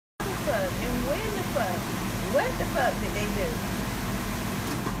fuck? And when the fuck? What the fuck did they do?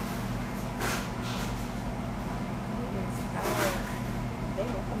 They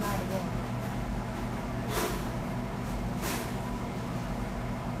will come out again.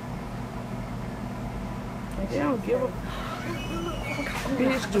 They don't give a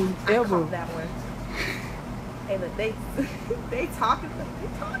bitch do ever. That one. Hey, look, they talking this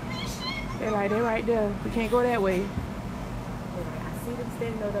shit. They're like, they right there. We can't go that way. Like, I see them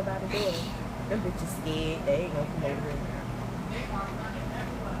standing over by the door. Them bitches scared. They ain't gonna come over here.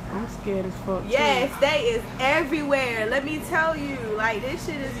 I'm scared as fuck. Yes, too. they is everywhere. Let me tell you, like this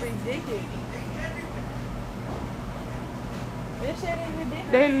shit is ridiculous. This shit is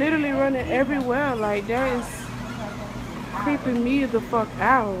ridiculous. They literally running everywhere. Like that is creeping me the fuck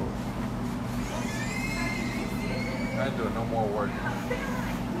out. I ain't doing no more work.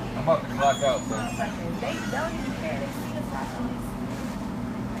 I'm about to clock out, so. They don't even care. They see us watching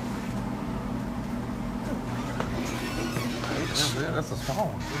That's a small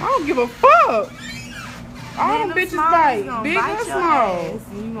one. I don't give a fuck. All them them bitches small bite, gonna big bite or your small. ass,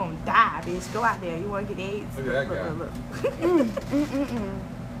 and you gonna die, bitch. Go out there. You wanna get AIDS? Look at that guy. Look. That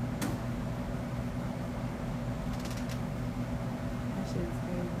shit is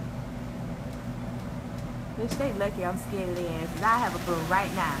crazy. Bitch, they lucky I'm scared of their ass. 'Cause I have a broom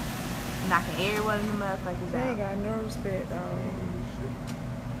right now. Knocking every one of them motherfuckers They ain't out. got no respect, dog.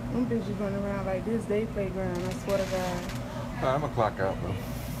 Them bitches running around like this, they playground, I swear to God. I'm gonna clock out, though.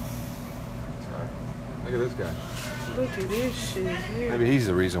 That's right. Look at this guy. Look at this shit here. Maybe he's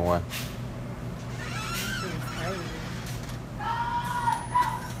the reason why.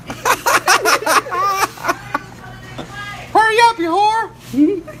 Hurry up, you whore!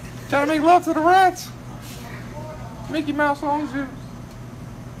 Trying to make love to the rats. Mickey Mouse songs, you.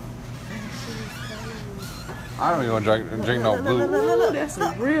 I don't even want to drink no blue. Ooh, that's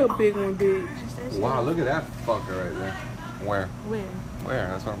a real big one, bitch. Wow, look at that fucker right there. Where? Where?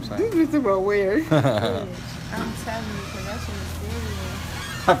 That's what I'm You saying. just about where? I'm telling you, connection is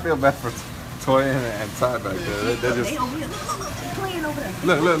serious. I feel bad for Toy and Ty back there. They're just. They over here. Look, they're playing over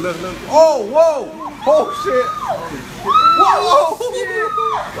there. Look. Oh, whoa! Oh, shit! Whoa!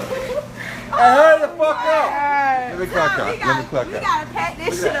 Hey, hurry the fuck up! Let me clock out. We gotta pack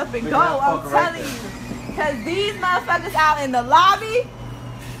this shit up and go. I'm telling you. Because these motherfuckers out in the lobby.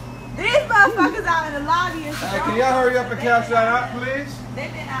 These motherfuckers out in the lobby and shit. Hey, can y'all hurry up and cash that out, please?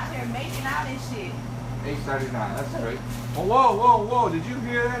 They've been out here making out and shit. 8:39. That's great. Oh, whoa! Did you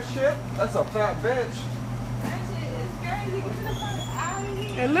hear that shit? That's a fat bitch. That shit is crazy. Get the fuck out of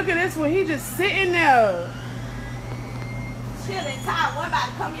here. And look at this one, he just sitting there. Chilling, Ty. One about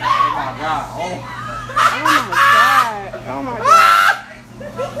to come here. Oh my god! Oh my God.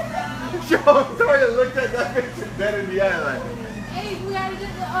 Yo, Toya looked at that bitch dead in the eye like. Hey, we gotta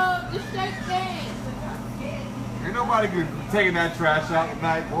get the straight thing. Ain't nobody taking that trash out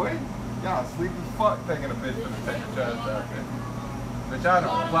tonight, boy. Y'all sleep as fuck thinking a bitch gonna take the trash out there. Bitch, I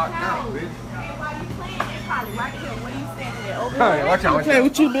don't clock now, bitch. Hey, while you playing, they're probably right here. Where you standing there? Over Hey, there. watch out, Play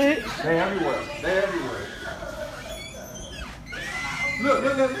with you, bitch. They everywhere. Look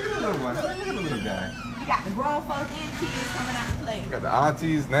at the little one. Look at the little guy. You got the grown folks and kids coming out to play. You got the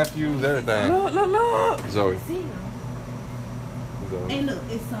aunties, nephews, everything. Look. Zoe. See them. Zoe. Hey, look,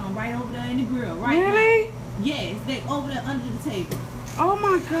 it's some right over there in the grill, right? Really? Now. Yes, they over there under the table. Oh my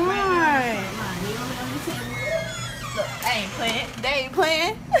Right now, God. they over there under the table. Look, they ain't playing. They ain't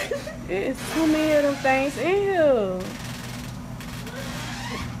playing. It's too many of them things in here.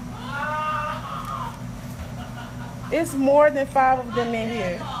 It's more than 5 of them in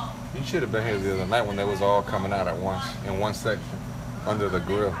here. You should have been here the other night when they was all coming out at once in one section under the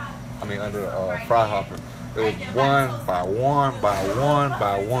grill. I mean under the fry hopper. It was one by one by one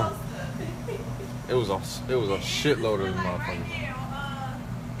by one. It was a shitload of them motherfuckers.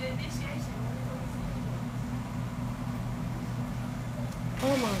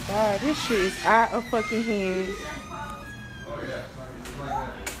 Oh my God, this shit is out of fucking hand. Oh yeah.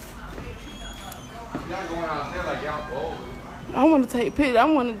 Y'all going out there like y'all bold. I want to take pictures. I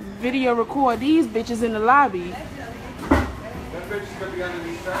want to video record these bitches in the lobby. That bitch is gonna be under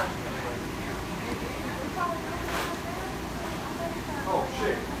these stacks. Oh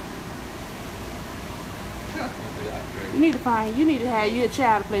shit. You need to have you a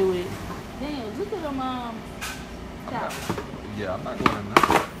child to play with. Damn, look at them, Yeah, I'm not going in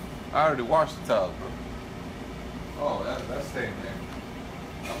there. I already washed the towels, bro. Oh, that's staying there.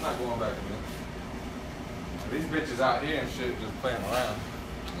 I'm not going back in there. These bitches out here and shit just playing around.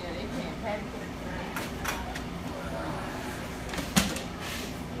 Yeah, they can't pack it.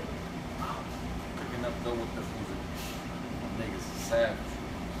 Picking up though with the niggas is savage.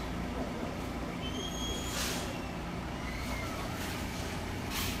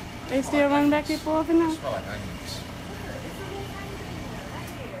 They still running back and forth now? Smell like onions.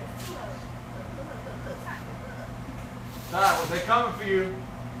 Nah, was they coming for you?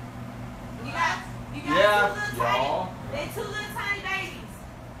 You got Yeah, two little y'all. tiny, they two little tiny babies.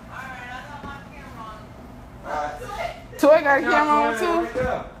 Alright, I got my camera on. Alright. Toy got a camera on too. Right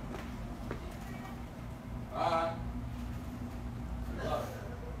there. Alright.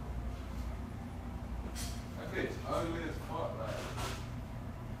 That bitch ugly as fuck, like.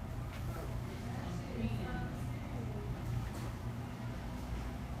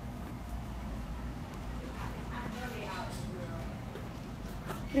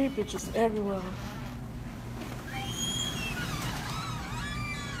 These bitches everywhere.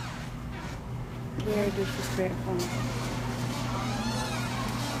 Very disrespectful.